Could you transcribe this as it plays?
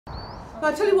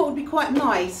I'll tell you what would be quite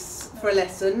nice for a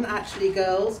lesson, actually,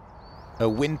 girls. A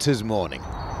winter's morning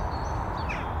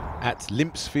at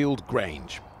Limpsfield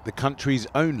Grange, the country's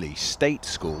only state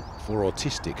school for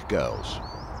autistic girls,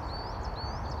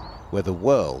 where the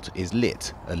world is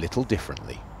lit a little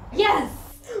differently. Yes!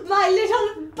 My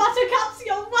little buttercups,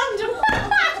 you're wonderful!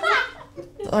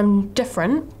 I'm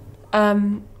different.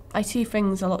 I see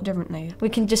things a lot differently. We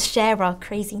can just share our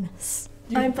craziness.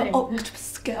 I'm the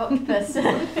octopus girl.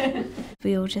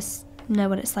 We all just know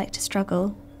what it's like to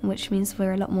struggle, which means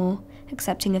we're a lot more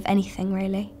accepting of anything,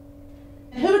 really.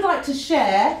 Who would like to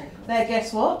share their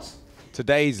guess what?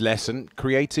 Today's lesson,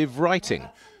 creative writing.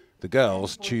 The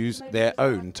girls choose their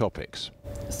own topics.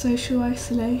 Social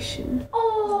isolation.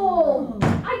 Oh, I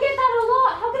get that a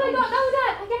lot. How could I not know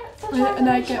that? I get social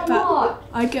isolation a lot.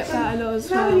 I get that a lot as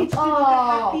well.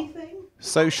 Oh.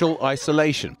 Social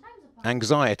isolation,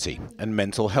 anxiety and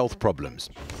mental health problems.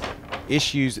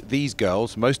 Issues these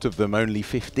girls, most of them only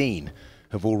 15,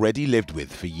 have already lived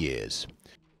with for years.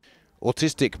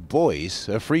 Autistic boys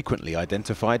are frequently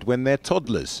identified when they're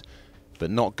toddlers,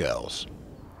 but not girls.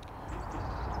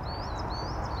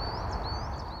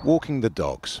 Walking the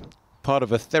dogs, part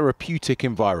of a therapeutic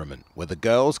environment where the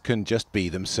girls can just be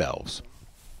themselves.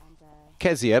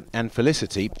 Kezia and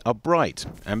Felicity are bright,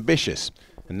 ambitious,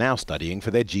 and now studying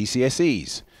for their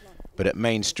GCSEs. But at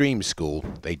mainstream school,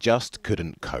 they just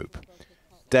couldn't cope.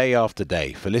 Day after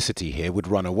day, Felicity here would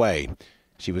run away.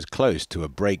 She was close to a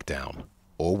breakdown,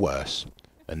 or worse,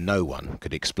 and no one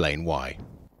could explain why.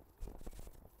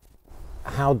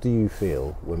 How do you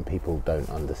feel when people don't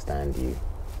understand you?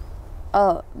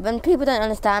 Oh, when people don't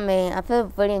understand me, I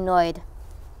feel really annoyed.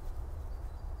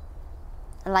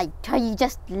 Like, can you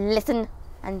just listen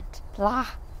and blah?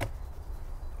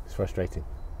 It's frustrating.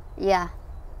 Yeah.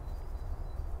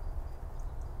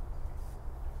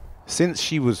 Since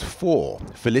she was 4,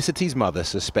 Felicity's mother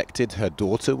suspected her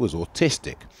daughter was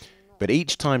autistic, but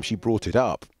each time she brought it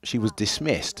up, she was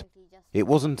dismissed. It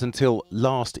wasn't until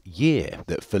last year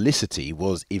that Felicity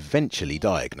was eventually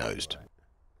diagnosed.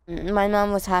 My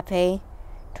mum was happy,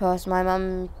 because my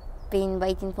mum been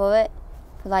waiting for it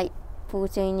for like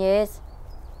 14 years.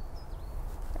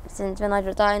 Since when I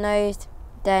got diagnosed,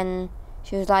 then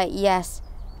she was like, yes,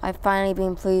 I've finally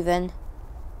been proven.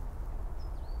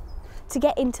 To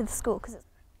get into the school, because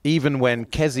Even when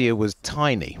Kezia was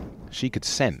tiny, she could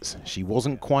sense she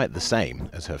wasn't quite the same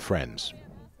as her friends.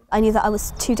 I knew that I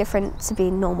was too different to be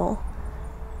normal.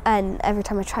 And every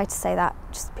time I tried to say that,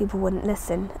 just people wouldn't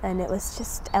listen, and it was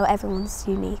just, oh, everyone's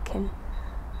unique and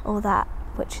all that,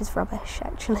 which is rubbish,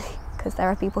 actually, because there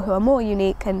are people who are more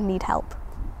unique and need help.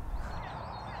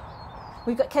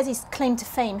 We've got Kezia's claim to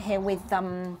fame here with...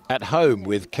 At home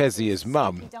with Kezia's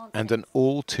mum, and an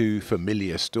all too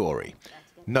familiar story.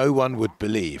 No one would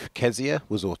believe Kezia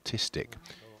was autistic,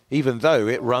 even though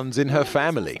it runs in her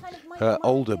family. Her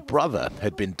older brother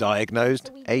had been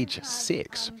diagnosed age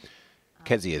 6.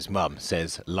 Kezia's mum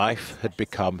says life had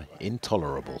become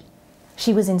intolerable.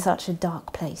 She was in such a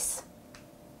dark place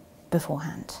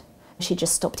beforehand. She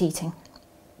just stopped eating.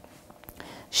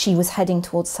 She was heading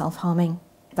towards self-harming,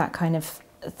 that kind of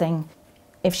thing.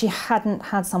 If she hadn't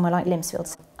had somewhere like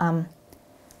Limpsfield,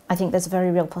 I think there's a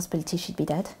very real possibility she'd be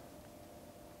dead.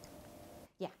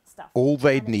 All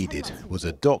they'd needed was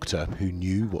a doctor who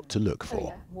knew what to look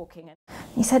for.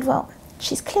 He said, well,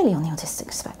 she's clearly on the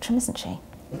autistic spectrum, isn't she?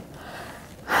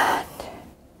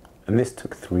 And this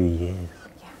took 3 years.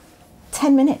 Yeah.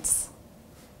 10 minutes.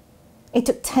 It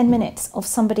took 10 minutes of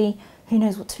somebody who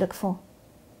knows what to look for.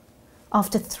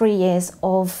 After 3 years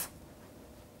of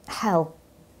hell.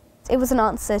 It was an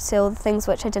answer to all the things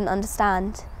which I didn't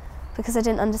understand, because I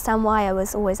didn't understand why I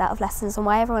was always out of lessons and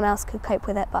why everyone else could cope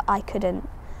with it, but I couldn't.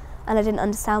 And I didn't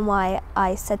understand why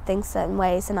I said things certain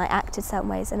ways and I acted certain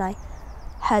ways and I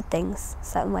heard things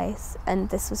certain ways, and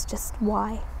this was just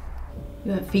why.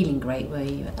 You weren't feeling great, were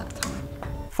you, at that time?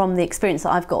 From the experience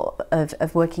that I've got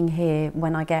of working here,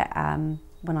 when I get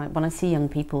when I see young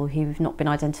people who've not been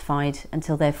identified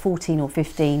until they're 14 or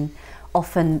 15,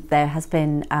 often there has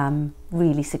been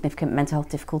really significant mental health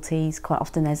difficulties. Quite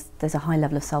often there's a high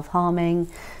level of self-harming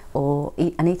or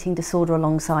an eating disorder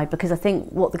alongside, because I think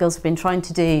what the girls have been trying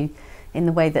to do in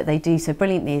the way that they do so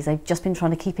brilliantly is they've just been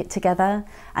trying to keep it together,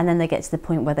 and then they get to the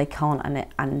point where they can't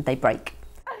and they break.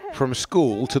 From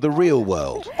school to the real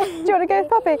world. Do you want to go with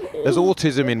Puppy? As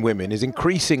autism in women is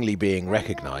increasingly being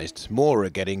recognised, more are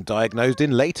getting diagnosed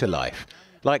in later life,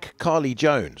 like Carly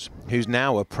Jones, who's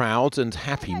now a proud and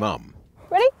happy mum.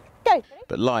 Ready? Go!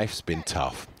 But life's been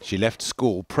tough. She left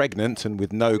school pregnant and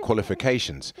with no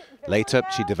qualifications. Later,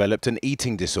 she developed an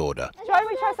eating disorder. Shall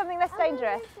we try something less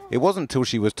dangerous. It wasn't until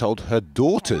she was told her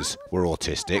daughters were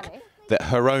autistic that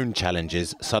her own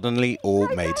challenges suddenly all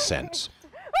made sense.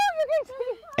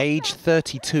 Age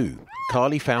 32,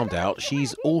 Carly found out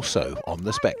she's also on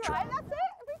the spectrum.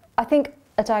 I think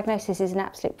a diagnosis is an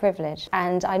absolute privilege,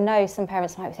 and I know some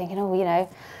parents might be thinking, oh, you know,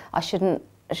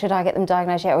 should I get them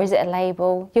diagnosed yet, or is it a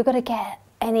label? You've got to get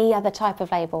any other type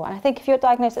of label, and I think if you're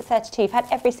diagnosed at 32, you've had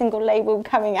every single label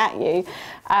coming at you.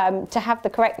 To have the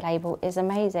correct label is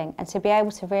amazing, and to be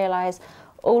able to realise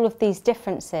all of these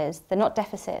differences, they're not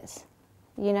deficits,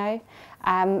 you know.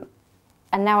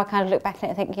 And now I kind of look back at it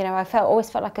and think, you know, always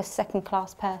felt like a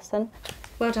second-class person.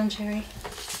 Well done, Cherry.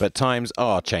 But times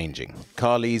are changing.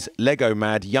 Carly's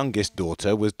Lego-mad youngest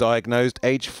daughter was diagnosed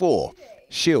age 4.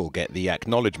 She'll get the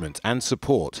acknowledgement and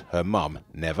support her mum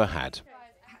never had.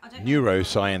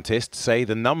 Neuroscientists say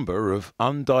the number of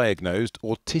undiagnosed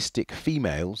autistic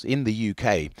females in the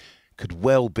UK could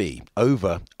well be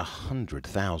over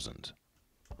 100,000.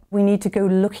 We need to go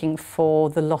looking for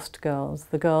the lost girls,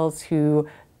 the girls who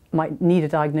might need a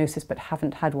diagnosis but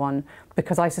haven't had one,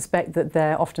 because I suspect that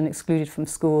they're often excluded from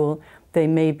school. They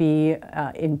may be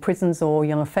in prisons or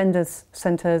young offenders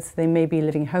centres, they may be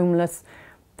living homeless.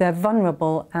 They're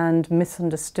vulnerable and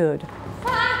misunderstood.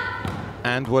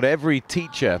 And what every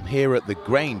teacher here at the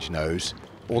Grange knows,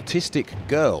 autistic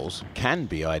girls can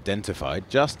be identified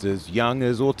just as young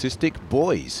as autistic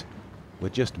boys. We're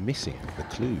just missing the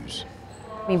clues.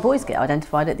 I mean, boys get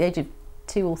identified at the age of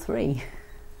 2 or 3.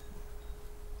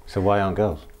 So why aren't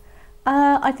girls?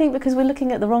 I think because we're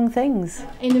looking at the wrong things.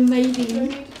 In a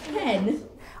maybe 10.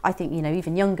 I think, you know,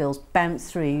 even young girls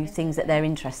bounce through things that they're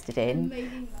interested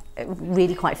in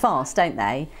really quite fast, don't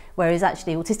they? Whereas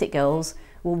actually autistic girls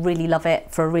will really love it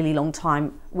for a really long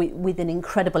time with an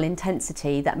incredible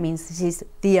intensity. That means this is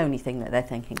the only thing that they're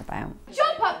thinking about.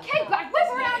 Jump up, kick back, whip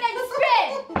around and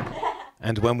spin!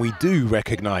 And when we do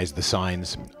recognise the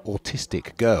signs,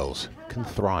 autistic girls can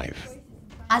thrive.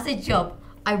 As a job,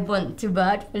 I want to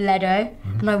work for Lego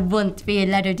and I want to be a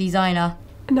Lego designer.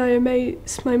 And I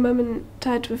amaze my mum and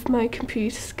dad with my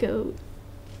computer skills.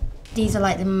 These are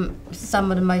like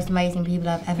some of the most amazing people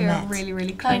I've ever met. Really,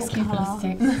 really close.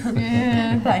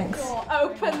 Yeah. Thanks.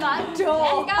 Open that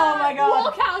door! Oh my God.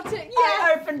 Walk out it! Yes.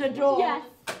 I opened a door. Yes.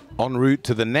 En route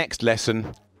to the next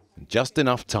lesson, just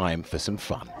enough time for some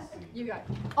fun. You go.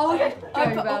 Oh, okay.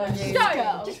 Go, Melanie.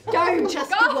 Go. Just go.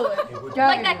 Just go.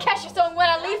 Like that Kesha song, When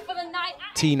I Leave for the Night.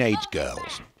 Teenage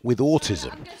girls with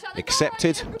autism,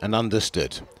 accepted and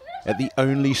understood at the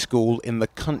only school in the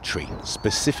country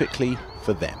specifically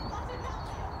for them,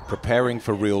 preparing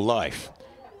for real life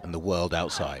and the world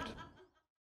outside.